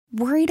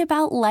Worried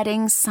about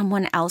letting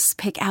someone else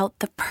pick out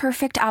the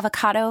perfect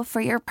avocado for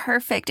your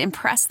perfect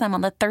impress them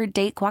on the third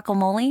date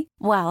guacamole?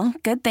 Well,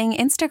 good thing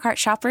Instacart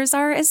shoppers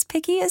are as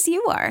picky as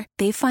you are.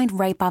 They find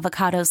ripe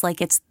avocados like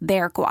it's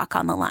their guac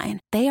on the line.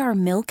 They are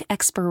milk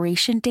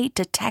expiration date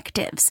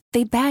detectives.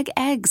 They bag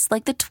eggs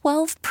like the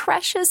 12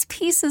 precious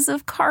pieces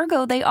of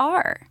cargo they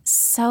are.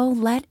 So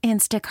let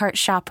Instacart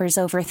shoppers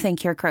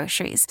overthink your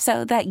groceries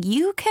so that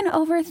you can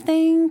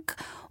overthink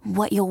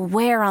what you'll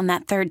wear on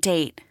that third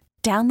date.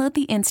 Download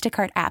the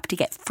Instacart app to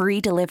get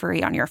free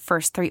delivery on your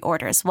first 3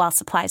 orders while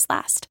supplies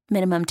last.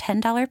 Minimum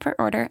 $10 per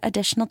order.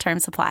 Additional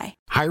terms apply.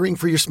 Hiring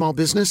for your small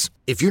business?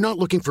 If you're not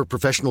looking for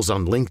professionals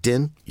on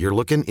LinkedIn, you're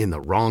looking in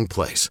the wrong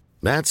place.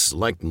 That's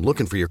like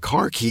looking for your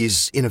car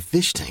keys in a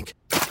fish tank.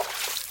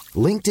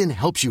 LinkedIn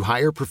helps you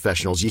hire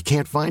professionals you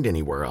can't find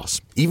anywhere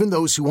else, even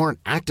those who aren't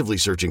actively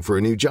searching for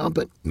a new job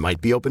but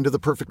might be open to the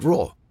perfect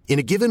role. In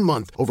a given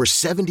month, over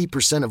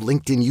 70% of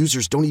LinkedIn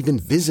users don't even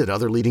visit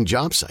other leading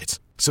job sites.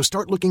 So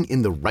start looking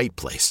in the right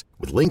place.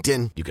 With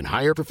LinkedIn, you can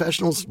hire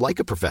professionals like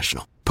a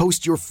professional.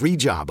 Post your free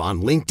job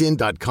on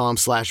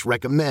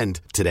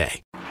linkedin.com/recommend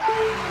today.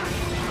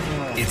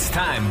 It's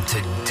time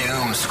to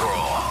doom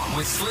scroll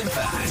with Slim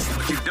Fast.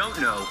 What you don't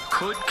know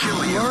could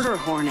kill you. Murder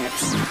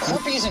hornets.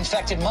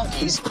 Herpes-infected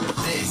monkeys.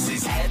 This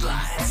is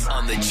Headlines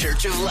on the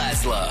Church of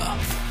Laszlo.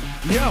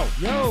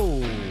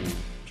 Yo.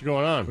 What's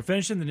going on? We're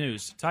finishing the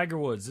news. Tiger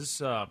Woods. This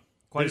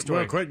quite a story.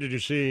 Real quick, did you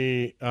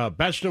see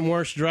best and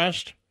worst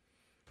dressed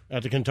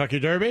at the Kentucky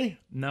Derby?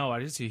 No, I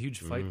did see a huge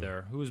fight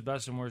there. Who was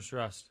best and worst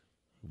dressed?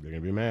 You're going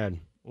to be mad.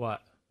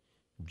 What?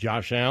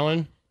 Josh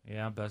Allen.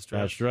 Yeah, best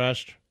dressed. Best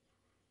dressed.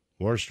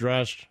 Worst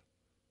dressed.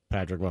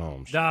 Patrick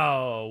Mahomes.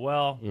 Oh,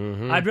 well,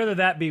 I'd rather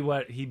that be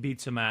what he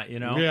beats him at, you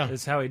know? Yeah.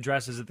 It's how he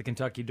dresses at the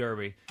Kentucky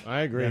Derby.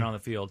 I agree. Than on the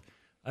field.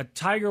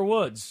 Tiger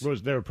Woods.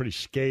 They were pretty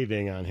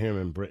scathing on him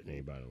and Brittany,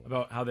 by the way.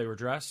 About how they were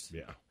dressed?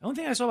 Yeah. The only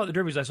thing I saw about the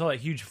Derby is I saw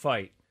that huge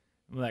fight.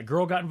 When that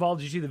girl got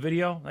involved, did you see the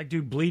video? That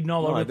dude bleeding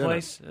all over the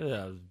place.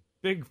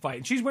 Big fight.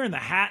 And she's wearing the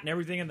hat and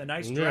everything and the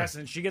nice dress,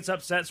 and she gets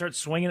upset, starts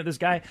swinging at this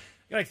guy.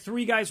 Got like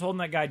 3 guys holding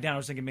that guy down. I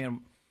was thinking, man,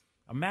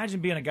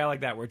 imagine being a guy like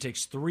that where it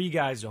takes 3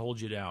 guys to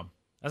hold you down.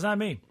 That's not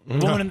me.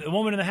 The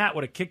woman in the hat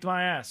would have kicked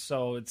my ass.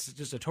 So it's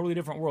just a totally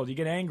different world. You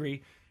get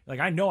angry.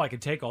 Like, I know I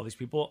could take all these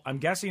people. I'm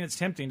guessing it's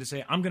tempting to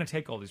say, I'm going to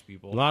take all these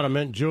people. A lot of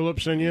mint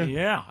juleps in you?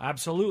 Yeah,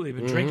 absolutely.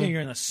 Been drinking,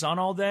 you're in the sun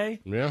all day.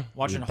 Yeah.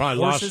 Watching you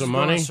probably horses lost some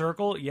go in money. a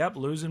circle. Yep,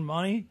 losing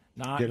money.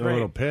 Not Getting great. a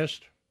little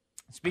pissed.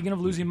 Speaking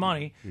of losing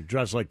money. You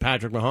dress like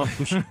Patrick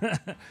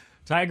Mahomes.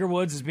 Tiger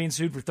Woods is being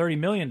sued for $30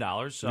 million.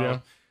 So Yeah.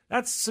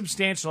 that's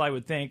substantial, I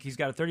would think. He's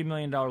got a $30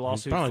 million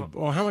lawsuit.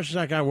 Well, how much is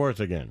that guy worth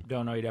again?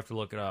 Don't know. You'd have to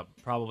look it up.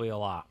 Probably a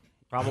lot.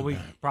 Probably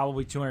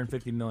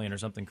 $250 million or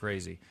something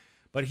crazy.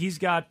 But he's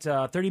got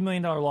a $30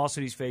 million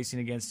lawsuit he's facing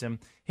against him.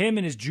 Him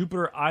and his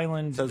Jupiter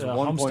Island homestead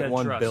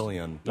trust. $1.1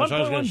 billion. That's what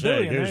I was going to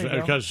say.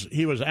 Because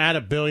he was at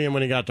 $1 billion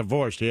when he got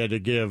divorced. He had to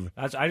give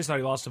I just thought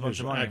he lost a bunch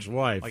of money.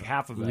 Ex-wife. Like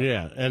half of it.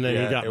 Yeah, and then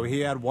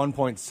he had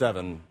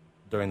 1.7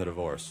 during the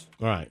divorce.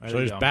 All right, There so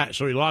you he's go. back.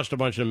 So he lost a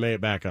bunch and made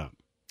it back up.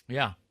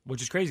 Yeah,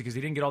 which is crazy because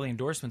he didn't get all the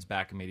endorsements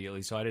back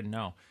immediately, so I didn't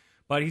know.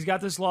 But he's got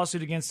this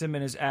lawsuit against him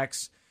and his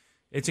ex.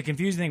 It's a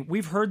confusing thing.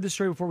 We've heard this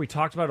story before. We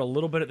talked about it a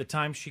little bit at the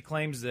time. She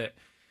claims that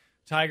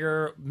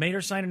Tiger made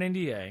her sign an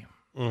NDA.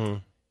 Mm-hmm.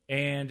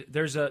 And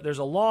there's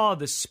a law,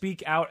 the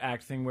Speak Out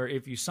Act thing, where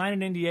if you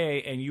sign an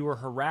NDA and you were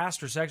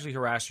harassed or sexually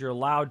harassed, you're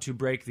allowed to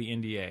break the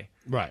NDA.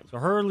 Right. So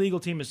her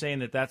legal team is saying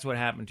that that's what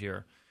happened to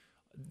her.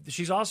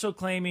 She's also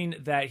claiming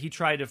that he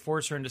tried to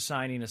force her into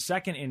signing a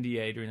second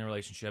NDA during the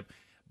relationship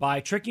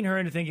by tricking her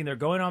into thinking they're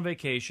going on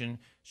vacation.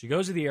 She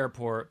goes to the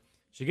airport.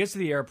 She gets to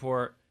the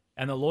airport,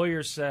 and the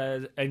lawyer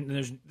says, and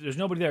there's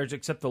nobody there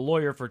except the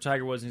lawyer for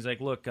Tiger Woods, and he's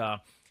like, look,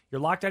 you're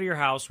locked out of your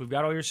house. We've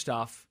got all your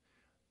stuff.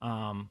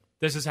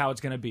 This is how it's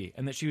going to be.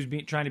 And that she was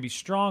trying to be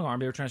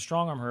strong-armed. They were trying to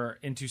strong-arm her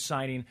into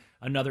signing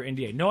another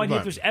NDA. No idea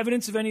if there's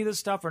evidence of any of this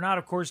stuff or not.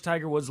 Of course,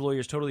 Tiger Woods'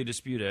 lawyers totally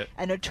dispute it.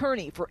 An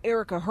attorney for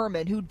Erica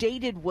Herman, who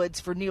dated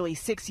Woods for nearly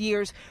 6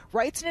 years,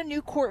 writes in a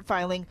new court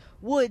filing,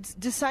 Woods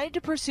decided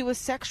to pursue a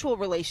sexual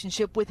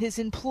relationship with his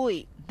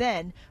employee.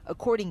 Then,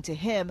 according to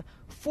him,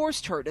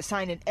 forced her to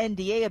sign an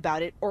NDA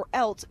about it or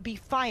else be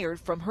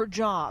fired from her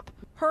job.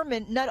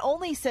 Herman not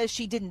only says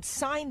she didn't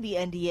sign the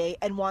NDA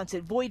and wants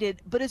it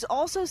voided, but is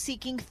also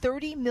seeking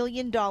 $30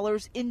 million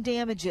in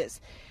damages.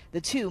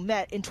 The two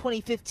met in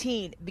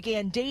 2015,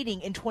 began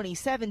dating in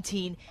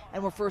 2017,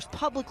 and were first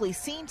publicly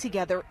seen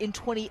together in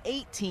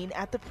 2018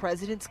 at the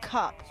President's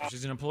Cup.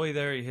 She's an employee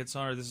there. He hits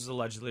on her. This is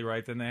allegedly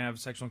right. Then they have a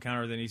sexual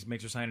encounter. Then he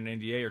makes her sign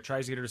an NDA or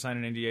tries to get her to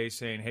sign an NDA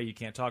saying, hey, you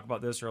can't talk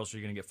about this or else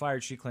you're going to get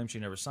fired. She claims she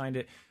never signed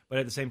it. But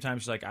at the same time,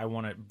 she's like, I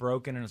want it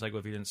broken. And it's like, well,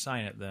 if you didn't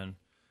sign it, then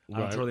I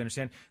don't totally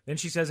understand. Then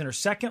she says in her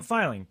second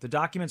filing, the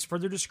documents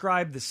further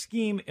describe the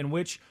scheme in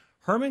which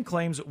Herman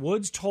claims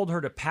Woods told her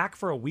to pack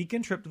for a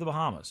weekend trip to the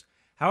Bahamas.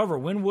 However,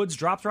 when Woods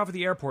dropped her off at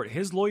the airport,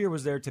 his lawyer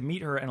was there to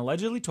meet her and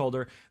allegedly told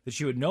her that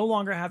she would no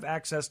longer have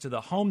access to the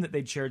home that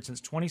they'd shared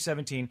since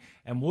 2017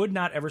 and would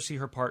not ever see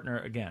her partner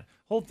again.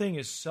 Whole thing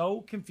is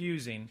so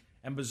confusing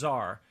and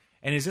bizarre.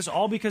 And is this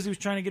all because he was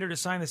trying to get her to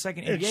sign the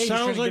second NDA? It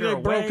sounds like they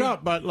broke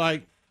up, but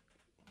like,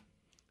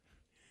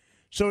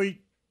 so he,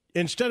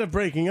 instead of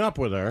breaking up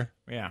with her,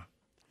 yeah,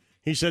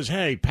 he says,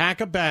 "Hey, pack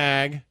a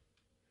bag.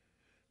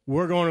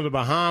 We're going to the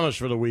Bahamas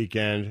for the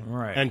weekend,"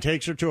 right? And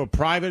takes her to a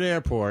private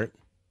airport.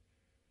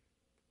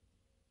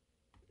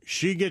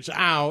 She gets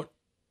out,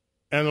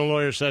 and the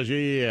lawyer says,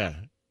 "Yeah,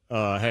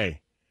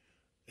 hey,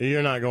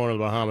 you're not going to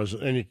the Bahamas,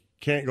 and you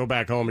can't go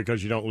back home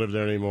because you don't live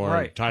there anymore.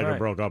 Right, and Tiger right.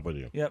 broke up with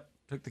you." Yep,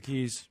 took the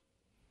keys.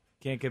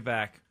 Can't get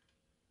back.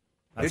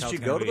 Did she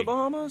go to the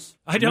Bahamas?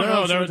 I don't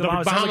know. No, the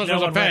Bahamas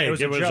was a fake.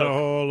 It was a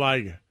whole,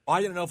 like... I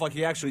didn't know if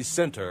he actually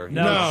sent her.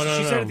 No.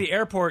 She said at the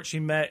airport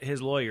she met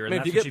his lawyer. And I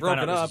mean, that's if you when get she found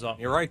broken out up, this is all.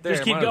 you're right there.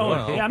 Just keep Might as going.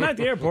 well. Yeah, I'm at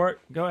the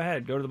airport. Go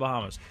ahead. Go to the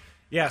Bahamas.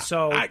 Yeah,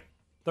 so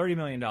 $30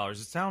 million. It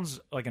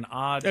sounds like an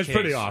odd It's case.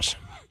 pretty awesome.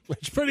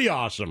 It's pretty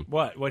awesome.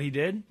 What he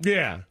did?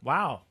 Yeah.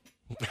 Wow.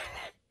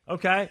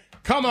 Okay.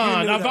 Come You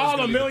on. knew Of that was all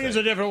gonna the be the millions thing.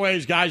 of different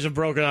ways guys have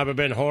broken up and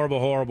been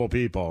horrible, horrible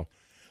people,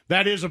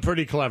 that is a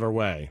pretty clever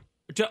way.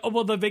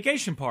 Well, the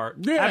vacation part.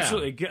 Yeah.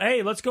 Absolutely.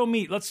 Hey, let's go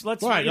meet. Let's Right.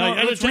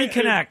 let's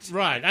reconnect.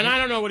 Right. And I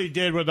don't know what he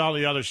did with all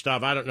the other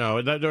stuff. I don't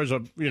know. There's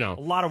a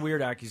lot of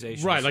weird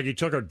accusations. Right, like he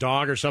took her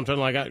dog or something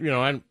like that.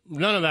 None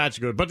of that's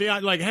good. But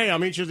hey, I'll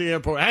meet you at the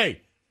airport.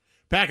 Hey,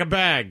 pack a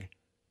bag.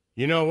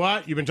 You know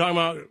what? You've been talking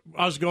about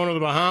us going to the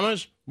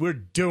Bahamas? We're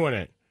doing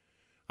it.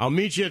 I'll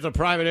meet you at the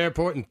private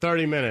airport in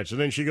 30 minutes. And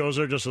then she goes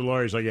there, just the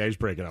lawyer's like, yeah, he's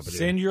breaking up with you.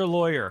 Send your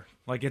lawyer.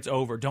 Like, it's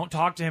over. Don't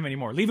talk to him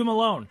anymore. Leave him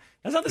alone.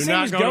 That's not the Do same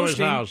not as go ghosting. to his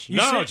house.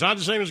 It's not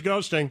the same as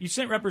ghosting. You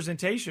sent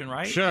representation,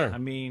 right? Sure. I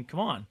mean,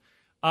 come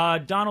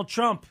on. Donald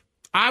Trump.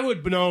 I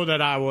would know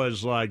that I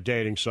was, like,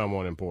 dating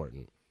someone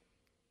important.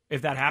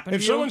 If that happened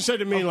If to you? someone said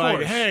to me, Of like,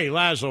 course. hey,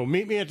 Laszlo,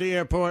 meet me at the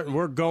airport and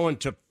we're going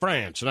to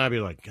France. And I'd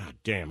be like, God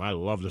damn, I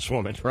love this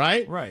woman,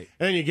 right? Right.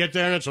 And then you get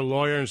there and it's a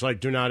lawyer and it's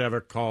like, do not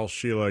ever call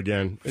Sheila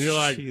again. And you're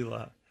like,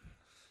 Sheila.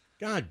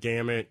 God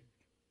damn it.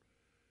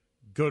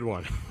 Good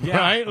one. Yeah,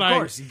 right? of Like,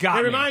 course. You got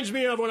it me. reminds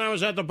me of when I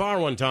was at the bar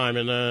one time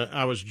and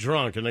I was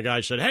drunk and the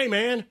guy said, hey,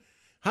 man,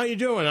 how you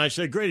doing? I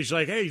said, great. He's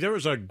like, hey, there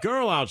was a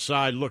girl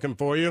outside looking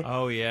for you.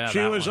 Oh, yeah. She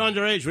that was one.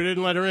 underage. We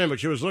didn't let her in, but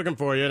she was looking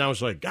for you. And I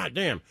was like, God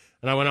damn.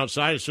 And I went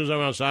outside. As soon as I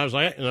went outside, I was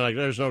like, and they're like,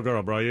 there's no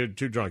girl, bro. You're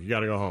too drunk. You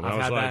got to go home. I've I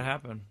was had like, that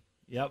happen.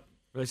 Yep.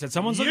 They said,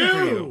 someone's looking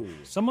for you.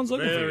 Someone's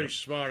looking for Very you.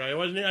 smart. I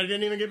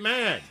didn't even get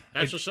mad.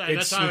 That's It's how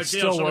I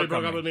still feel. Somebody work broke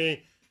on up me. with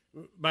me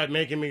by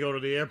making me go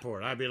to the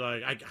airport. I'd be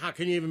like, how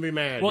can you even be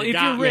mad? Well, You if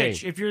got you're me.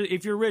 rich,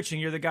 if you're rich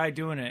and you're the guy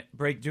doing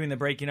the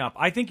breaking up,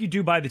 I think you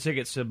do buy the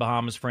tickets to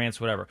Bahamas,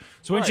 France, whatever.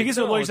 So when Right, she gets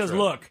to the go lawyer, on says, trip.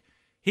 "Look,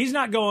 he's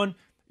not going.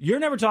 You're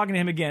never talking to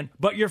him again.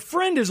 But your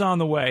friend is on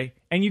the way,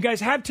 and you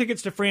guys have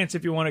tickets to France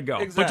if you want to go.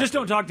 But just Exactly.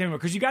 don't talk to him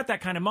because you got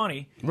that kind of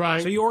money,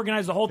 Right. So you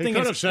organize the whole He thing.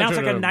 could have It's, sent now it's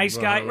her like a to nice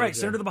guy, Bahamas, right?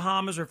 Send her yeah. to the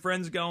Bahamas. Her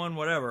friends going,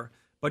 whatever.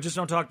 But just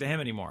don't talk to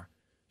him anymore.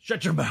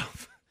 Shut your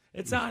mouth.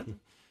 It's not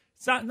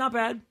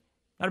bad.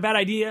 Not a bad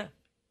idea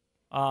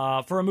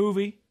for a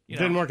movie. You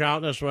know. Didn't work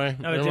out this way.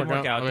 No, it didn't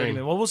work out. I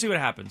mean, Well, we'll see what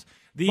happens.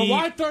 but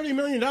why $30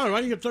 million? Why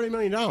do you get $30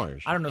 million?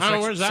 I don't know.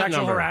 Where's that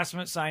Sexual number?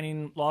 harassment,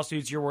 signing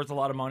lawsuits, you're worth a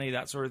lot of money,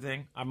 that sort of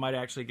thing. I might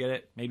actually get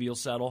it. Maybe you'll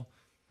settle.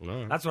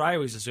 No. That's what I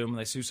always assume when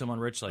they sue someone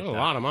rich like That's that.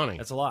 a lot of money.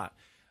 That's a lot.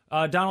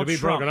 Donald To be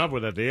Trump. broken up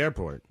with at the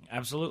airport.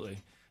 Absolutely.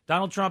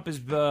 Donald Trump is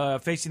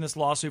facing this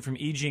lawsuit from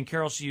E. Jean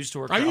Carroll. She used to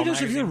work for Are you Elle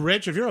just, if you're magazine.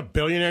 rich, if you're a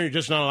billionaire, you're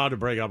just not allowed to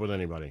break up with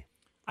anybody?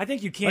 I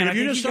think you can. Like, if I you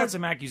think just he's got start-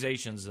 some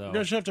accusations, though. You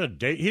just have to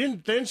date.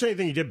 They didn't say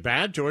anything he did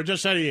bad to her.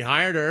 Just said he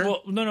hired her.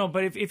 Well, no,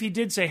 but if he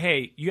did say,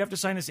 hey, you have to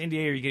sign this NDA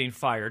or you're getting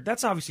fired,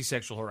 that's obviously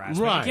sexual harassment.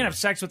 Right. You can't have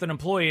sex with an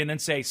employee and then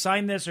say,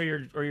 sign this or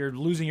you're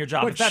losing your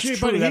job. But If that's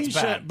true, that's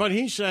bad. But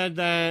he said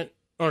that,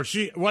 or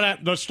she.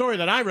 The story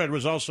that I read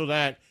was also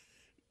that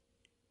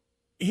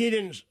he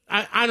didn't.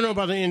 I don't know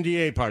about the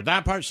NDA part.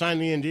 That part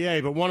signed the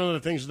NDA, but one of the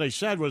things they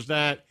said was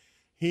that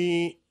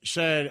he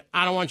said,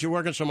 "I don't want you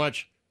working so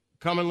much.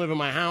 Come and live in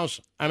my house.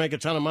 I make a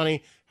ton of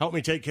money. Help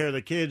me take care of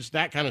the kids.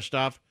 That kind of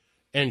stuff."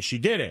 And she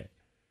did it.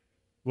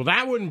 Well,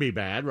 that wouldn't be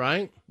bad,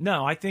 right?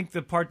 No, I think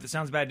the part that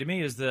sounds bad to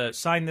me is the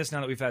sign this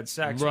now that we've had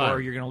sex Right. or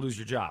you're going to lose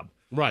your job.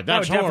 Right. That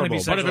That's would definitely horrible.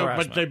 be sexual But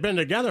harassment. they've been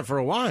together for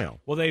a while.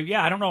 Well,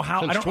 I don't know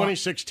how. Since I don't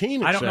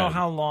 2016, I don't know said.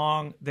 how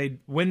long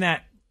when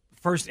that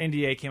first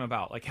NDA came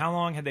about. Like, how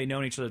long had they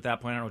known each other at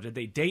that point? I don't know. Did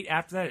they date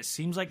after that? It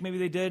seems like maybe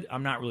they did.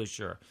 I'm not really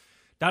sure.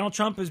 Donald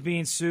Trump is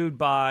being sued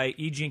by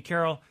E. Jean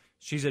Carroll.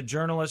 She's a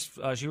journalist.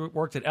 She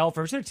worked at Elle.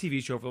 She did a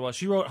TV show for a while.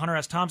 She wrote Hunter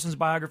S. Thompson's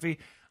biography.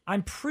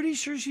 I'm pretty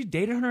sure she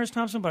dated Hunter S.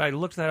 Thompson, but I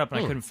looked that up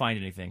and I couldn't find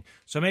anything.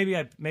 So maybe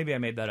I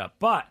made that up.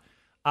 But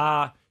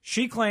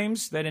she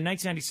claims that in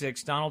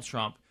 1996, Donald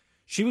Trump,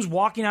 she was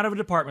walking out of a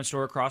department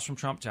store across from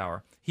Trump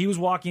Tower. He was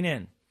walking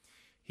in.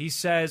 He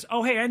says,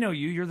 "Oh, hey, I know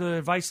you. You're the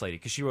advice lady,"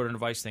 because she wrote an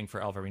advice thing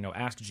for Elle.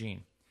 Ask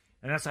Jean.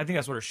 And I think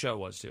that's what her show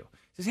was, too.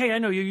 He says, "Hey, I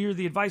know you. You're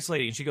the advice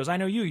lady." And she goes, "I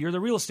know you. You're the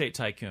real estate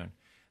tycoon."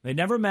 They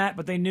never met,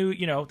 but they knew,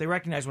 they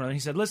recognized one another. And he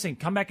said, "Listen,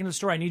 come back into the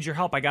store. I need your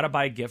help. I got to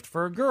buy a gift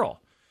for a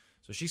girl."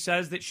 So she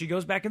says that she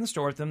goes back in the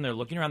store with them. They're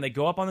looking around. They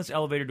go up on this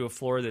elevator to a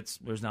floor there's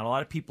not a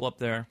lot of people up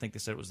there. I think they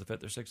said it was the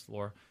 5th or 6th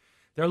floor.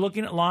 They're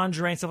looking at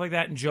lingerie and stuff like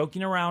that and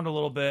joking around a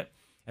little bit.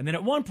 And then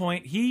at one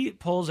point, he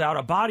pulls out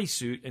a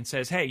bodysuit and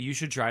says, hey, you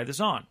should try this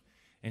on.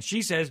 And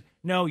she says,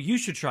 no, you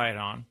should try it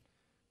on.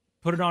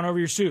 Put it on over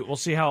your suit. We'll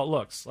see how it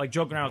looks. Like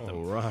joking around with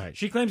them. Right.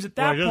 She claims at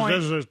that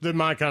point... This is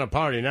my kind of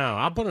party now.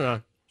 I'll put it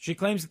on. She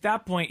claims at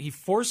that point he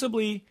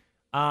forcibly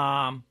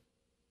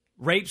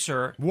rapes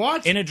her.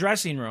 What? In a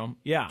dressing room.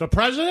 Yeah. The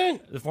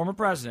president? The former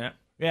president.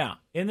 Yeah.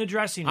 In the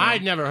dressing room.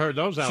 I'd never heard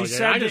those allegations.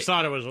 I just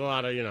thought it was a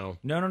lot of,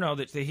 No.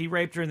 That he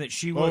raped her and that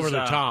she was... Over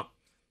the top.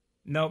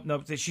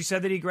 No. She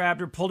said that he grabbed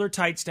her, pulled her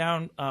tights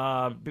down,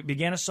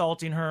 began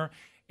assaulting her,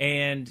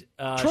 and...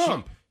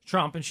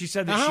 Trump. And she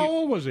said that How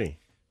old was he?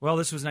 Well,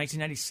 this was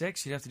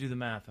 1996. You'd have to do the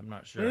math. I'm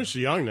not sure. He was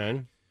young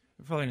then.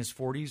 Probably in his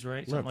 40s,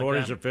 right? Yeah,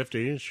 40s or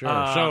 50s, sure.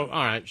 So,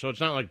 all right. So it's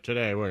not like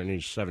today where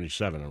he's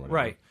 77 or whatever.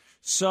 Right.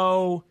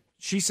 So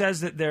she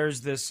says that there's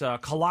this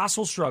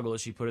colossal struggle,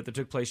 as she put it, that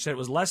took place. She said it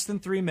was less than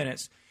 3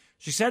 minutes.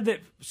 She said that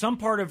some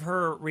part of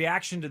her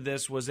reaction to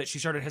this was that she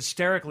started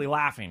hysterically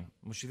laughing,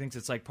 which she thinks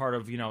it's like part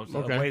of,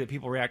 a way that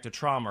people react to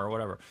trauma or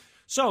whatever.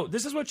 So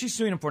this is what she's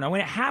suing him for. Now,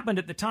 when it happened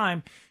at the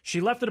time, she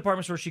left the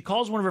department store. She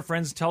calls one of her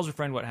friends, tells her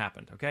friend what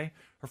happened, okay?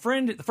 The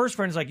first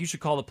friend is like, you should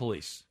call the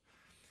police.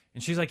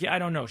 And she's like, yeah, I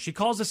don't know. She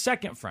calls the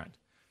second friend.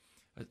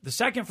 The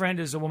second friend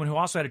is a woman who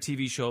also had a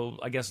TV show,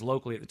 I guess,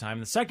 locally at the time.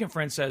 And the second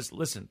friend says,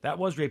 listen, that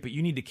was rape, but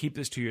you need to keep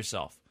this to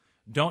yourself.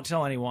 Don't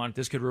tell anyone.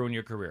 This could ruin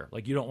your career.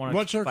 Like, you don't want to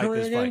What's her fight career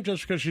this again? fight.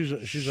 Just because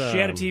she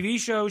had a TV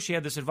show. She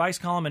had this advice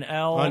column in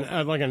Elle.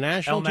 Like a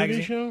national Elle TV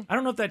magazine. show? I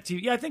don't know if that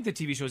TV... Yeah, I think the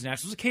TV show is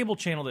national. It's a cable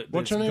channel that's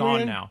What's her name gone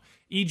again? now.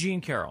 E. Jean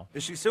Carroll.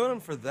 Is she suing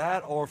him for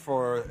that or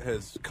for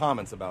his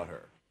comments about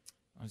her?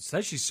 It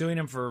says she's suing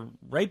him for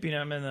raping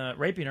her in the...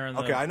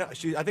 Okay, I know.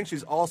 I think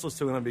she's also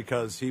suing him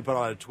because he put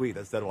out a tweet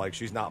that said, like,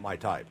 she's not my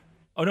type.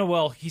 Oh, no,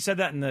 well, he said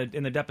that in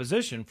the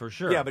deposition, for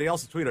sure. Yeah, but he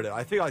also tweeted it.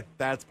 I feel like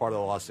that's part of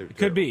the lawsuit, It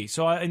could be.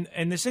 So,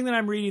 and this thing that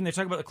I'm reading, they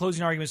talk about the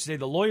closing arguments today.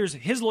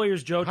 His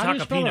lawyers, Joe How do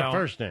you spell Tacopino. her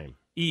first name?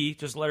 E,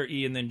 just letter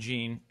E, and then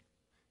Jean,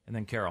 and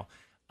then Carol.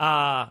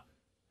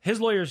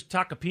 His lawyer's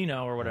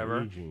Tacopino or whatever.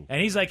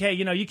 And he's like, hey,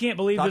 you can't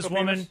believe this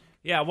woman. Penis?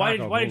 Yeah, why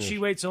did she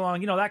wait so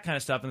long? That kind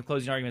of stuff in the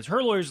closing arguments.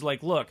 Her lawyer's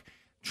like, look,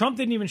 Trump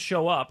didn't even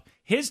show up.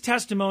 His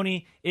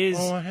testimony is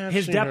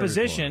his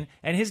deposition,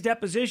 and his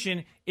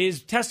deposition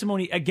is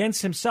testimony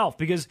against himself.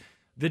 Because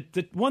the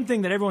one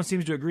thing that everyone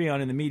seems to agree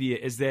on in the media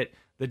is that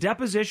the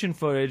deposition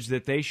footage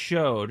that they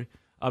showed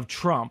of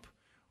Trump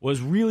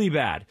was really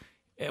bad.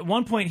 At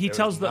one point, he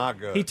tells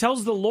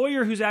the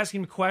lawyer who's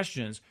asking him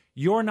questions,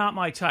 "You're not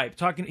my type."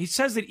 He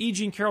says that E.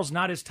 Jean Carroll's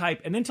not his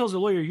type, and then tells the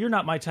lawyer, "You're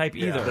not my type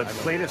either." The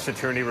plaintiff's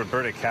attorney,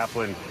 Roberta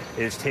Kaplan,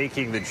 is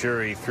taking the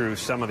jury through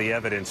some of the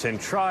evidence and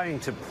trying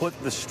to put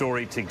the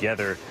story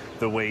together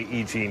the way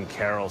E. Jean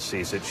Carroll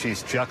sees it.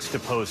 She's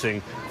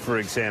juxtaposing, for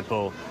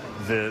example,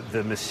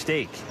 the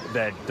mistake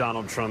that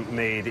Donald Trump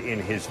made in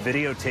his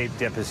videotape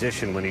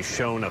deposition when he's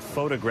shown a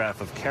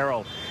photograph of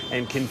Carroll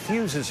and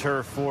confuses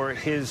her for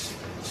his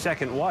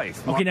second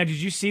wife. Okay, now did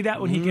you see that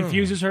when he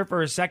confuses her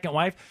for his second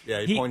wife?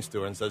 Yeah, he points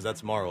to her and says,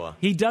 that's Marla.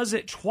 He does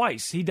it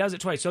twice.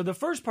 So the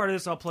first part of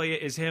this I'll play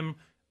is him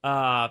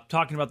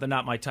talking about the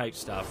not my type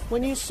stuff.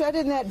 When you said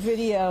in that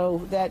video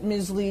that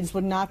Ms. Leeds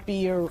would not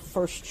be your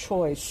first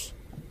choice,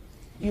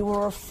 you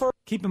were referring...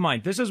 Keep in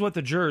mind, this is what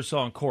the jurors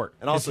saw in court.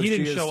 And also, he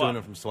didn't she is show suing up.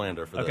 him from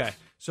slander for this. Okay,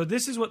 so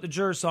this is what the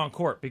jurors saw in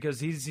court because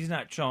he's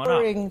not showing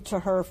up. To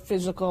her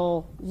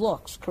physical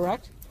looks,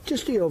 correct?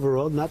 Just the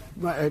overall.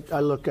 I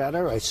look at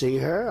her, I see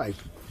her, I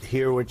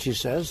hear what she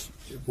says,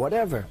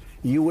 whatever.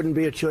 You wouldn't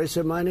be a choice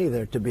of mine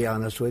either, to be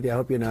honest with you. I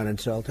hope you're not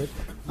insulted.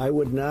 I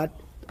would not,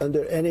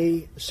 under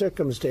any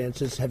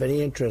circumstances, have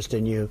any interest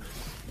in you.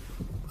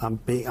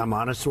 I'm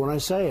honest when I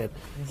say it.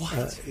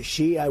 What?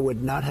 I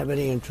would not have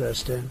any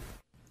interest in.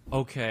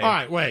 Okay. All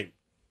right, wait.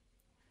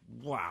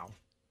 Wow.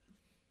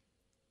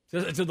 So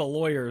the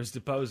lawyer is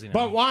deposing him.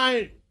 But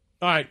why?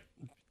 All right.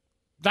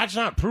 That's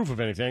not proof of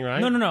anything, right?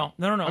 No.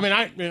 I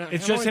mean,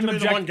 it's just him.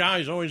 One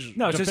guy's always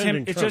no. It's just him.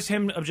 Trump. It's just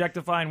him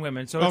objectifying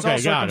women. So it's okay,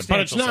 all got it.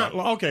 But it's not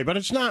stuff. okay. But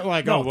it's not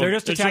like no. They're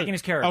just attacking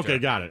his character. Okay,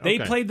 got it. They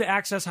played the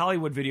Access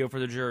Hollywood video for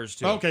the jurors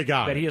too. Okay,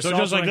 got it. He so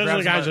just like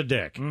this guy's a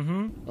dick.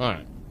 Mm-hmm. All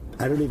right.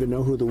 I don't even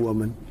know who the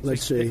woman.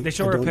 Let's see. They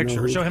show her a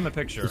picture. Show him a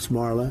picture. It's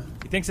Marla.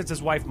 He thinks it's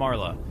his wife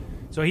Marla.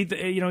 So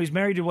he's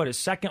married to his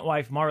second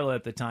wife Marla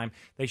at the time.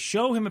 They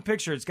show him a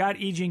picture. It's got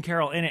E. Jean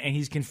Carroll in it, and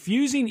he's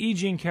confusing E.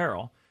 Jean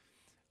Carroll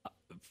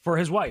for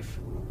his wife.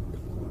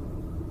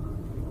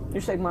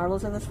 You're saying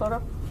Marla's in this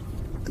photo?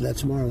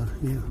 That's Marla.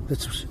 Yeah,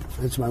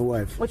 that's my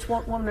wife. Which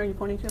woman are you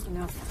pointing to?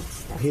 No.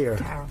 Here.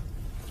 Carol.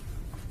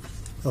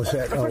 Oh,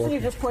 the person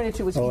you just pointed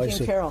to was E.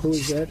 Jean Carroll. Who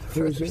is that?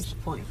 Who is this?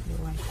 Point.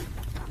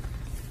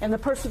 And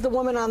the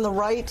woman on the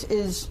right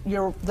is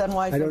your then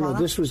wife. I don't Ivana? know.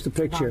 This was the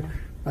picture. Ivana.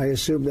 I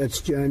assume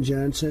that's John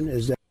Johnson.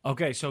 Is that?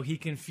 Okay, so he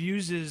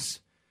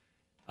confuses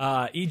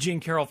E. Jean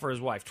Carroll for his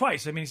wife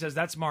twice. I mean, he says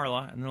that's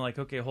Marla, and they're like,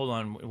 okay, hold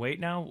on, wait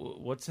now,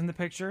 what's in the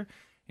picture?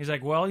 He's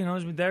like, well,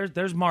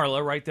 there's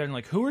Marla right there, and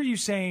like, who are you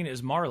saying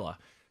is Marla?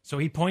 So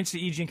he points to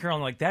E. Jean Carroll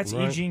and like, that's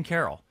right. E. Jean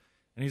Carroll,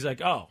 and he's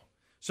like, oh.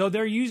 So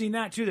they're using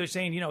that too. They're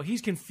saying,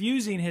 he's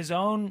confusing his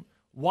own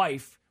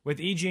wife with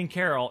E. Jean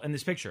Carroll in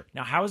this picture.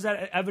 Now, how is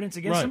that evidence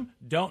against him?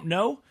 Don't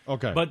know.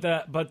 Okay. But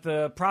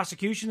the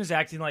prosecution is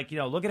acting like,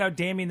 look at how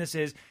damning this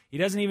is. He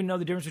doesn't even know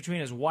the difference between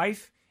his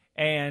wife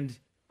and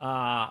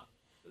whatever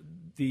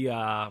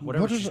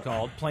she's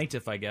called,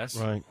 plaintiff, I guess.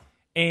 Right.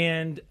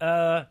 And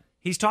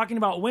he's talking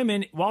about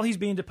women while he's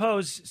being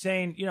deposed,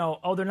 saying,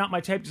 they're not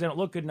my type because they don't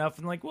look good enough.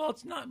 And like, well,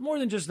 it's not more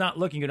than just not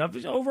looking good enough.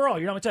 It's overall,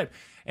 you're not my type.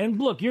 And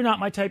look, you're not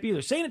my type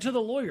either. Saying it to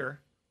the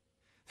lawyer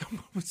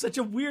was such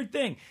a weird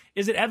thing.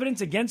 Is it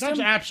evidence against him?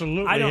 That's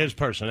absolutely his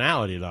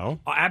personality,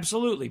 though.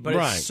 Absolutely. But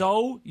it's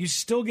you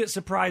still get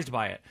surprised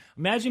by it.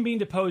 Imagine being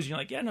deposed. You're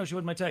like, yeah, no, she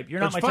wasn't my type. You're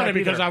not my type either. It's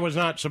funny because I was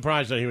not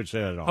surprised that he would say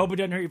that at all. Hope it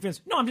doesn't hurt your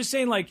feelings. No, I'm just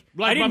saying, I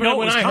didn't know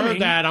when it was I coming.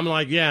 heard that, I'm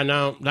like, yeah,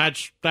 no,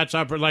 that's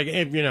up. Like,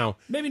 maybe not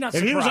If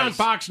surprised. he was on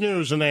Fox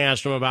News and they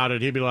asked him about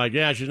it, he'd be like,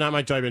 yeah, she's not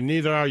my type, and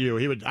neither are you.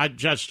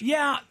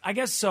 Yeah, I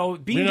guess so.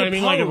 Being you know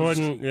deposed, what I mean? Like, it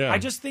wouldn't, yeah. I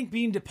just think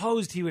being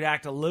deposed, he would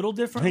act a little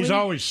differently. He's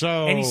always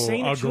so and he's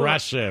saying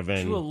aggressive.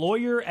 To a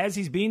lawyer as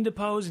he's being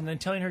deposed and then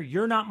telling her,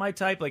 you're not my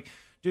type. Like,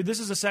 dude, this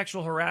is a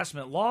sexual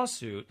harassment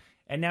lawsuit.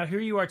 And now here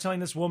you are telling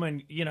this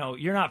woman,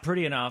 you're not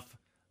pretty enough.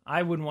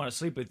 I wouldn't want to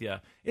sleep with you.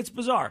 It's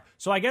bizarre.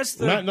 So I guess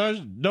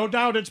no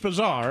doubt it's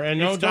bizarre, and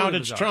no doubt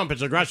it's Trump.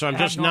 It's aggressive. I'm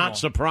just not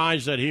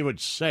surprised that he would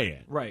say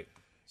it. Right.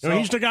 So,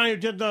 he's the guy who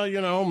did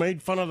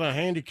made fun of the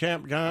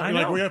handicapped guy. I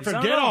know. We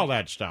forget all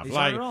that stuff. He's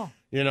not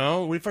at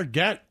all. We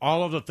forget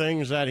all of the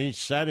things that he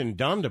said and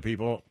done to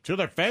people to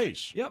their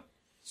face. Yep.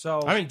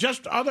 So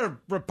just other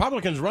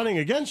Republicans running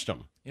against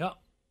him. Yep.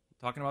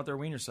 Talking about their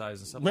wiener size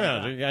and stuff like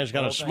that. Yeah, the guy's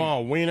got a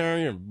small wiener.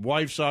 Your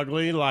wife's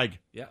ugly.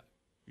 Yeah.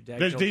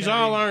 These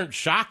all aren't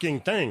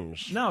shocking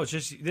things. No, it's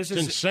just it's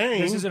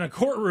insane. This is in a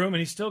courtroom, and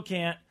he still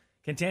can't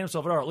contain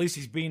himself at all. Or at least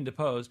he's being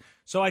deposed.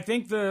 So I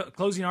think the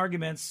closing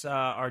arguments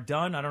are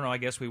done. I don't know. I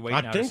guess we wait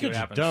now to see what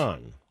happens. I think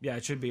it's done. Yeah,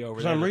 it should be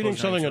over. I'm reading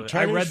something.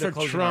 Attorneys for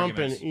Trump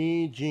and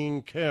E.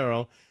 Jean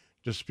Carroll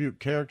dispute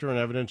character and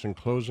evidence in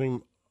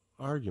closing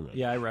arguments.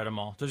 Yeah, I read them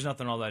all. There's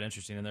nothing all that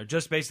interesting in there.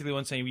 Just basically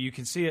one saying you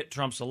can see it.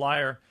 Trump's a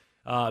liar.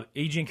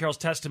 E. Jean Carroll's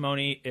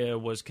testimony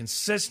was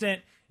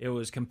consistent. It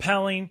was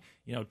compelling.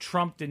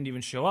 Trump didn't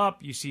even show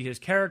up. You see his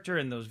character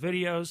in those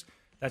videos.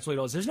 That's what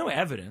it was. There's no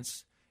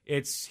evidence.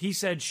 It's he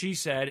said, she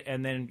said,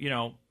 and then,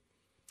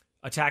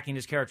 attacking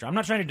his character. I'm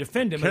not trying to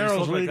defend him.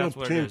 Carroll's legal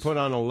team team put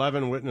on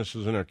 11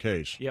 witnesses in her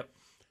case. Yep.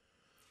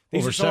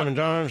 Over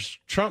 $7.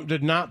 Trump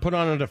did not put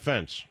on a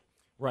defense.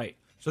 Right.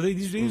 So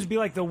these would be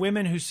like the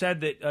women who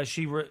said that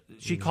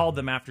she called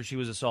them after she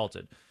was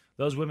assaulted.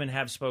 Those women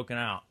have spoken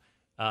out.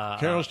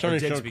 Carroll's attorney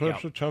showed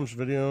clips of Trump's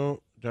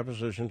video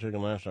deposition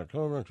taken last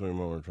October, including a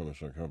moment Trump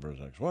was cover his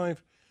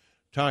ex-wife.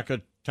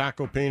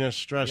 Tacopina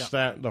stressed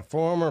that the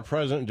former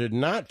president did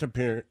not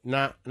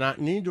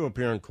need to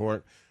appear in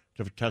court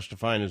to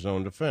testify in his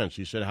own defense.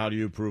 He said, how do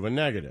you prove a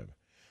negative?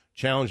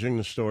 Challenging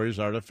the story is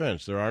our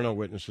defense. There are no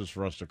witnesses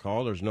for us to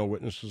call. There's no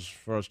witnesses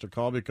for us to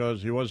call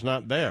because he was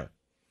not there.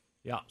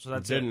 Yeah, so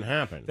that's it. Didn't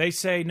happen. They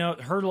say no.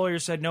 Her lawyer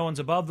said no one's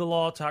above the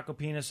law.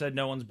 Tacopina said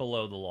no one's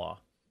below the law.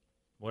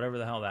 Whatever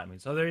the hell that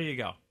means. So there you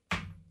go.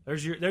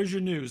 There's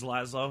your news,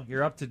 Laszlo.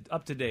 You're up to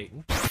date.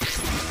 It's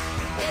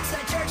the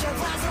Church of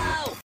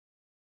Laszlo.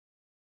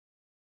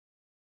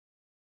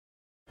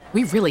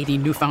 We really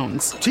need new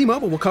phones.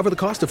 T-Mobile will cover the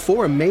cost of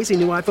 4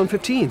 amazing new iPhone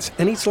 15s,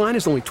 and each line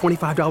is only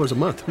 $25 a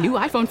month. New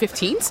iPhone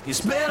 15s?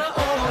 It's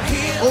better over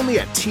here. Only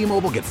at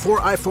T-Mobile, get 4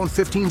 iPhone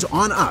 15s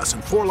on us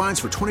and 4 lines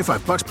for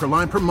 $25 per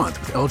line per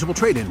month with eligible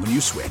trade-in when you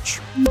switch.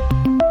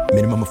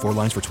 Minimum of 4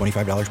 lines for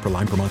 $25 per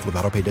line per month with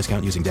autopay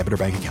discount using debit or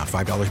bank account.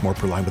 $5 more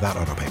per line without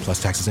autopay,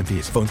 plus taxes and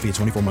fees. Phone fee at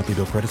 24 monthly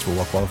bill credits for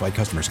well-qualified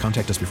customers.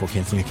 Contact us before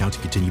canceling account to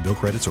continue bill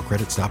credits or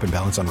credit stop and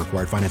balance on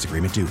required finance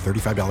agreement due.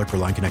 $35 per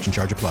line connection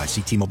charge applies.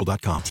 See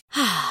T-Mobile.com.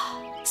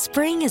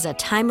 Spring is a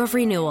time of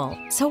renewal,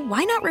 so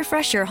why not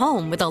refresh your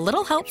home with a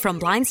little help from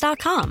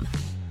Blinds.com?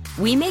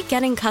 We make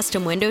getting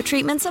custom window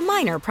treatments a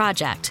minor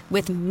project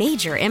with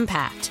major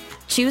impact.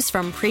 Choose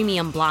from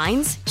premium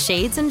blinds,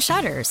 shades, and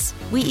shutters.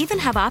 We even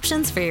have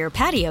options for your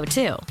patio,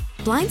 too.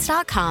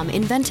 Blinds.com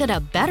invented a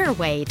better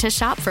way to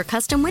shop for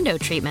custom window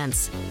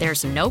treatments.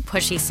 There's no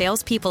pushy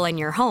salespeople in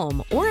your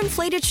home or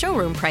inflated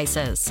showroom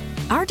prices.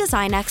 Our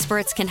design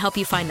experts can help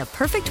you find the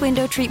perfect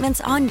window treatments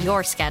on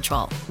your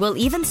schedule. We'll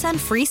even send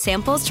free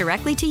samples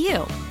directly to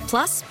you.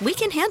 Plus, we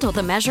can handle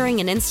the measuring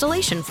and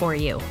installation for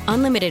you.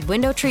 Unlimited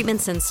window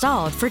treatments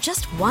installed for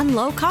just one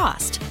low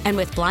cost. And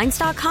with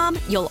Blinds.com,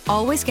 you'll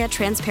always get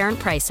transparent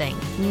pricing.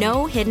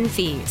 No hidden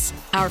fees.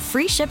 Our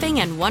free shipping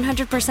and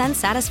 100%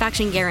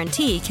 satisfaction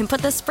guarantee can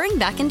put the spring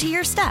back into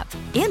your step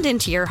and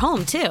into your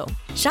home, too.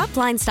 Shop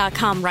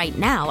Blinds.com right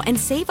now and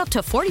save up to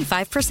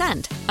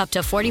 45%. Up to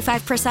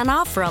 45%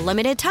 off for a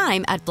limited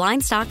time at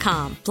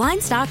Blinds.com.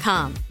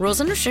 Blinds.com. Rules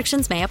and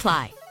restrictions may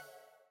apply.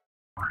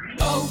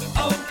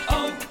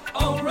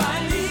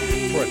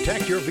 O'Reilly. For a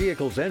Protect your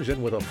vehicle's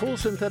engine with a full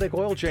synthetic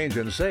oil change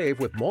and save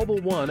with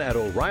Mobil 1 at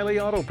O'Reilly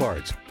Auto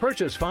Parts.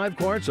 Purchase 5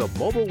 quarts of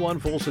Mobil 1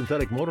 full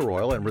synthetic motor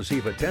oil and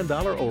receive a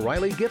 $10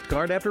 O'Reilly gift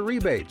card after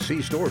rebate.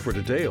 See store for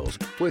details.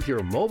 With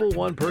your Mobil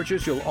 1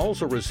 purchase, you'll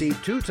also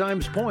receive 2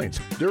 times points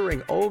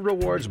during O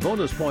Rewards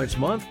Bonus Points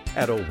Month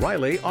at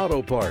O'Reilly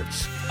Auto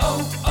Parts.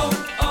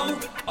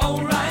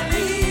 O'Reilly